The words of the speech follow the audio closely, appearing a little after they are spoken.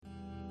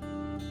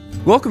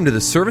Welcome to the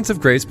Servants of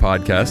Grace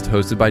podcast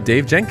hosted by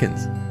Dave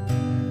Jenkins.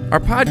 Our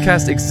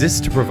podcast exists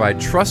to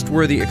provide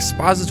trustworthy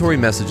expository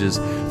messages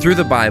through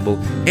the Bible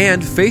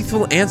and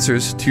faithful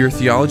answers to your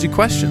theology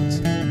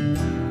questions.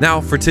 Now,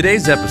 for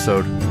today's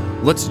episode,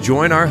 let's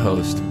join our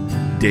host,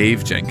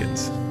 Dave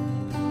Jenkins.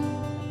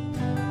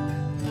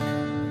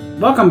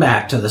 Welcome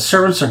back to the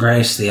Servants of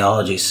Grace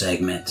theology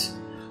segment.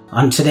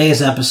 On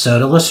today's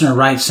episode, a listener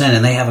writes in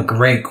and they have a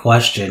great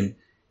question.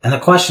 And the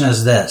question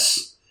is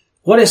this: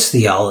 what is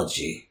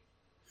theology?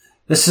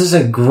 This is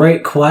a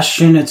great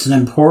question. It's an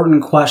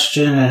important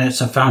question, and it's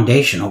a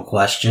foundational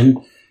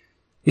question.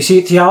 You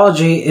see,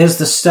 theology is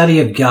the study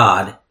of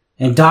God,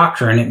 and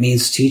doctrine, it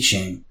means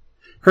teaching.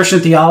 Christian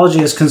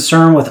theology is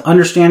concerned with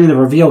understanding the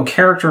revealed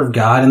character of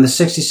God in the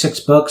 66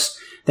 books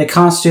that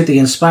constitute the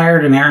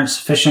inspired, inerrant,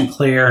 sufficient,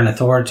 clear, and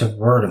authoritative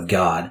Word of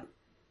God.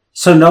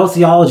 So no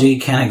theology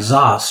can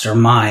exhaust or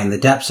mine the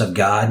depths of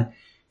God,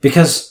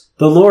 because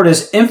the Lord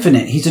is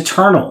infinite, He's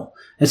eternal.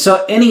 And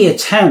so any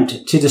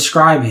attempt to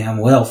describe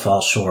Him will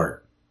fall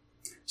short.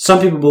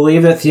 Some people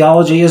believe that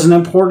theology isn't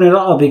important at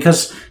all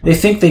because they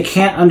think they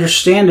can't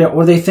understand it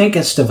or they think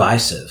it's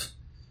divisive.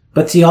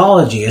 But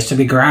theology is to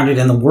be grounded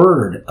in the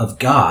Word of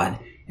God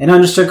and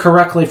understood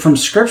correctly from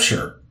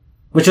Scripture,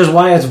 which is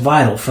why it's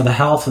vital for the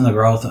health and the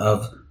growth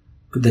of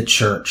the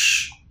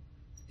church.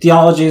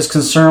 Theology is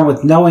concerned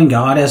with knowing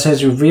God as He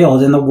is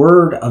revealed in the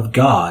Word of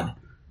God.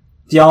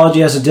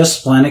 Theology as a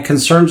discipline, it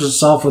concerns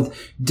itself with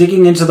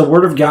digging into the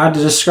Word of God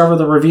to discover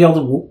the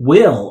revealed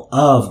will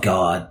of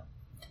God.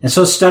 And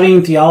so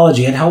studying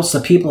theology, it helps the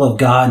people of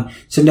God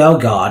to know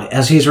God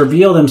as He's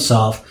revealed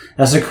Himself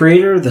as the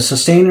Creator, the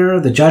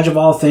Sustainer, the Judge of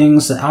all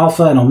things, the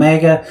Alpha and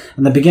Omega,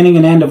 and the beginning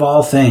and end of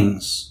all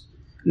things.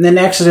 And in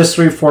Exodus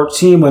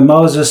 3:14, when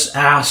Moses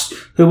asked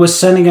who was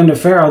sending him to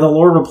Pharaoh, the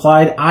Lord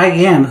replied, "I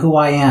am who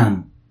I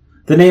am."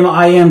 The name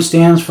I Am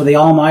stands for the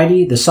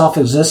Almighty, the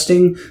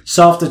self-existing,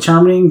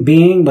 self-determining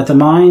being with a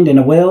mind and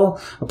a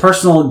will, a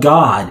personal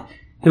God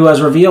who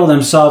has revealed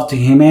Himself to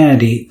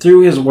humanity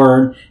through His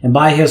Word and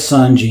by His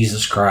Son,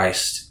 Jesus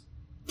Christ.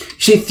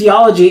 See,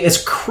 theology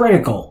is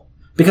critical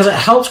because it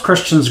helps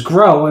Christians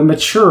grow in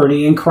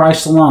maturity in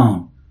Christ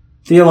alone.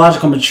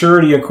 Theological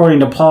maturity, according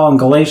to Paul in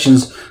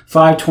Galatians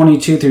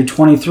 5:22 through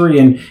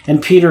 23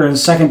 and Peter in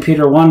 2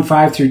 Peter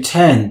 1:5 through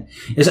 10,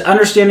 is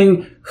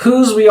understanding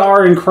whose we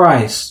are in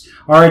Christ,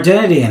 our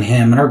identity in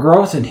Him, and our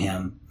growth in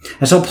Him.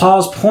 And so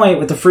Paul's point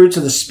with the fruits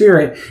of the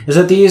Spirit is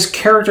that these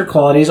character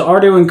qualities are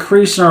to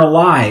increase in our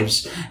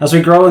lives as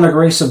we grow in the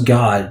grace of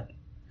God.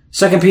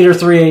 2 Peter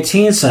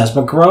 3:18 says,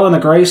 "But grow in the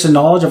grace and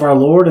knowledge of our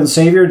Lord and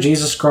Savior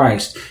Jesus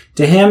Christ.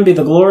 To Him be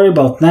the glory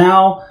both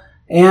now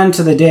and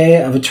to the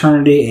day of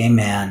eternity.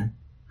 Amen."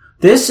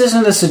 This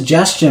isn't a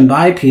suggestion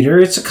by Peter,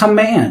 it's a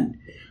command.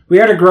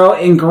 We are to grow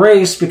in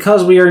grace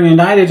because we are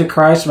united to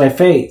Christ by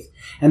faith,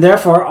 and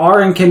therefore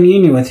are in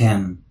communion with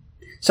Him.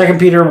 2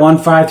 Peter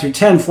 1:5 through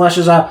 10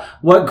 fleshes out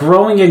what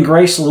growing in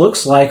grace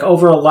looks like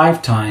over a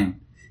lifetime.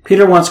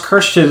 Peter wants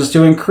Christians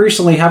to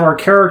increasingly have our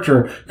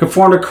character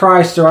conform to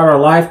Christ throughout our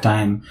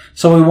lifetime,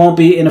 so we won't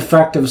be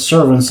ineffective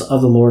servants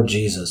of the Lord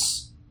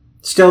Jesus.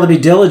 Still, to be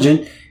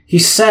diligent, he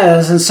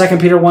says in 2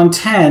 Peter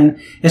 1:10,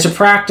 is to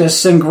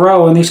practice and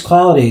grow in these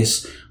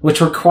qualities,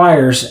 which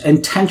requires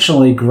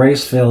intentionally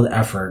grace-filled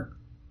effort.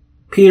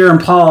 Peter and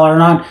Paul are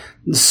not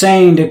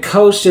saying to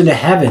coast into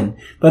heaven,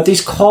 but these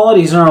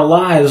qualities in our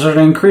lives are to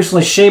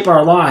increasingly shape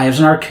our lives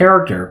and our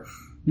character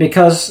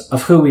because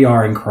of who we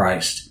are in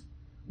Christ.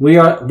 We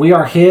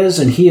are His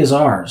and He is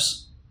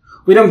ours.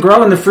 We don't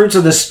grow in the fruits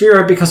of the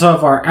Spirit because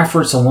of our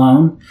efforts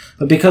alone,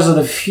 but because of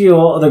the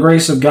fuel of the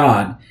grace of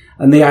God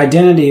and the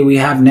identity we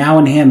have now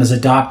in Him as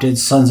adopted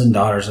sons and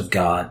daughters of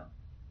God.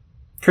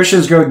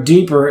 Christians grow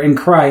deeper in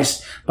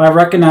Christ by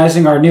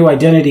recognizing our new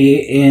identity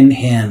in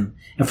Him.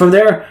 And from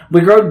there,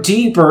 we grow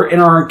deeper in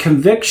our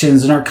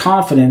convictions and our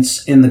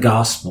confidence in the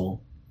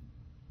gospel.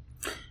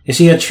 You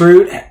see, a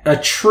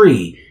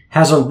tree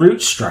has a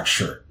root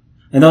structure,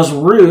 and those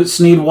roots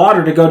need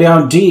water to go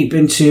down deep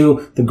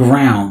into the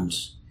ground.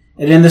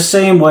 And in the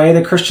same way,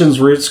 the Christian's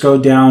roots go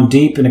down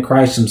deep into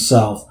Christ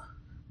Himself.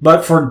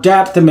 But for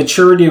depth and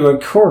maturity to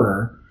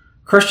occur,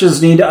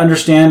 Christians need to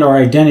understand our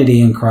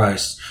identity in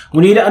Christ.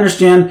 We need to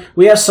understand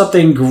we have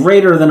something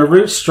greater than a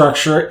root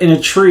structure in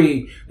a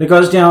tree that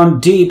goes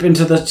down deep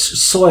into the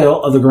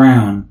soil of the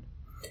ground.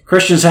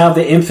 Christians have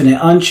the infinite,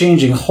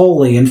 unchanging,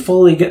 holy, and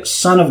fully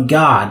Son of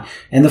God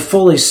and the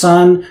fully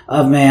Son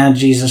of Man,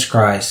 Jesus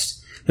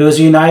Christ, who has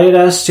united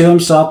us to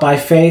Himself by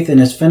faith in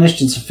His finished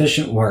and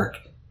sufficient work.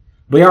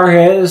 We are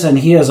His and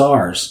He is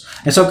ours.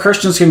 And so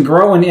Christians can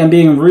grow in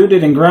being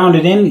rooted and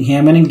grounded in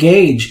Him and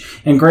engage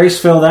in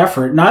grace-filled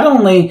effort, not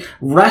only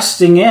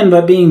resting in,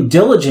 but being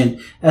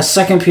diligent, as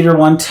 2 Peter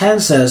 1:10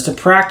 says, to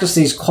practice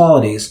these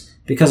qualities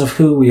because of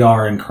who we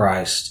are in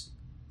Christ.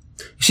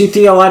 You see,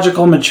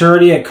 theological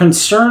maturity, it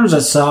concerns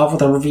itself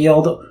with a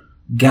revealed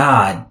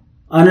God,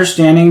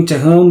 understanding to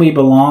whom we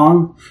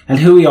belong and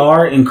who we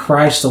are in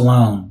Christ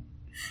alone.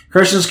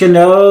 Christians can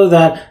know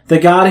that the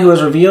God who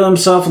has revealed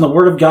Himself in the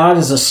Word of God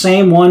is the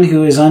same one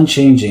who is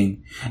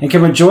unchanging and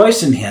can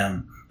rejoice in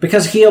Him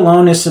because he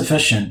alone is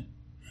sufficient.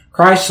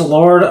 Christ the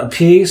Lord of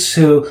peace,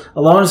 who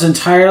alone is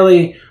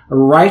entirely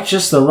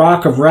righteous, the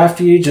rock of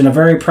refuge and a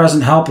very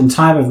present help in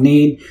time of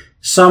need,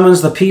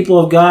 summons the people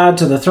of God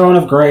to the throne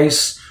of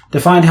grace to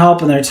find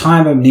help in their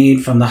time of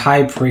need from the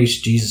high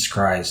priest, Jesus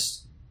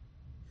Christ.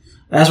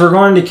 As we're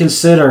going to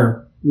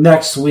consider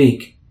next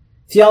week,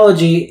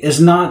 theology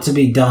is not to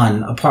be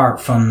done apart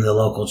from the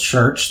local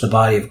church, the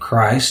body of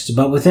Christ,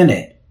 but within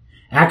it.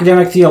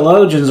 Academic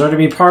theologians are to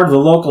be part of the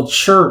local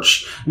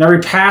church, and every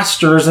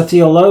pastor is a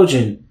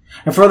theologian.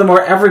 And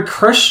furthermore, every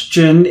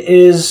Christian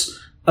is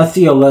a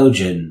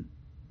theologian.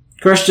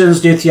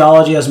 Christians do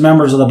theology as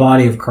members of the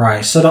body of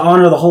Christ. So to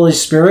honor the Holy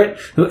Spirit,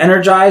 who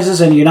energizes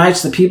and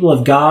unites the people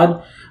of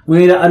God, we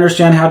need to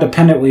understand how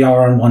dependent we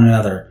are on one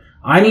another.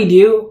 I need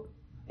you,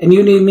 and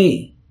you need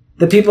me.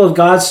 The people of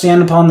God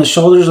stand upon the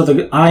shoulders of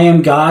the I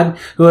am God,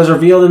 who has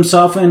revealed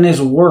himself in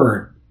his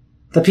word.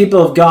 The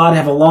people of God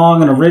have a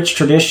long and a rich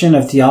tradition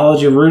of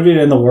theology rooted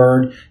in the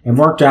word and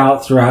worked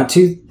out throughout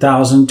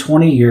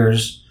 2020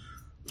 years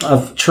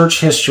of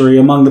church history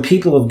among the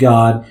people of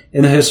God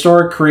in the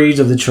historic creeds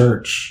of the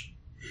church.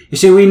 You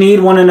see, we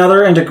need one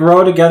another and to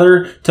grow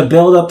together to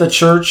build up the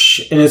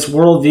church in its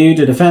worldview,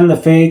 to defend the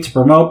faith, to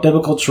promote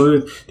biblical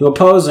truth, to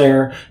oppose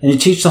error, and to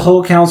teach the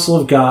whole counsel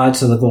of God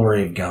to the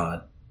glory of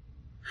God.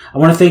 I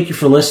want to thank you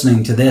for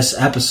listening to this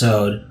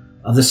episode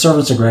of the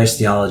Servants of Grace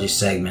Theology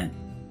segment.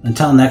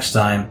 Until next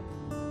time,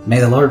 may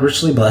the Lord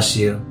richly bless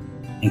you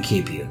and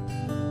keep you.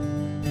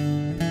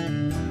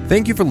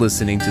 Thank you for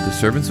listening to the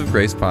Servants of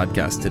Grace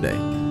podcast today.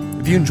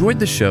 If you enjoyed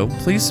the show,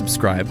 please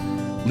subscribe,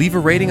 leave a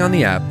rating on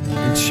the app,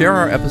 and share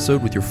our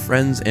episode with your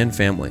friends and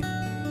family.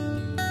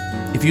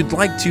 If you'd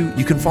like to,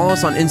 you can follow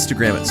us on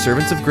Instagram at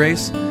Servants of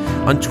Grace,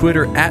 on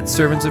Twitter at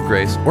Servants of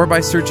Grace, or by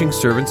searching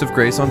Servants of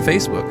Grace on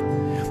Facebook.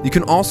 You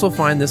can also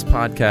find this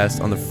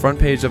podcast on the front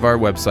page of our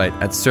website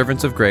at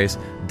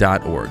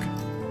servantsofgrace.org.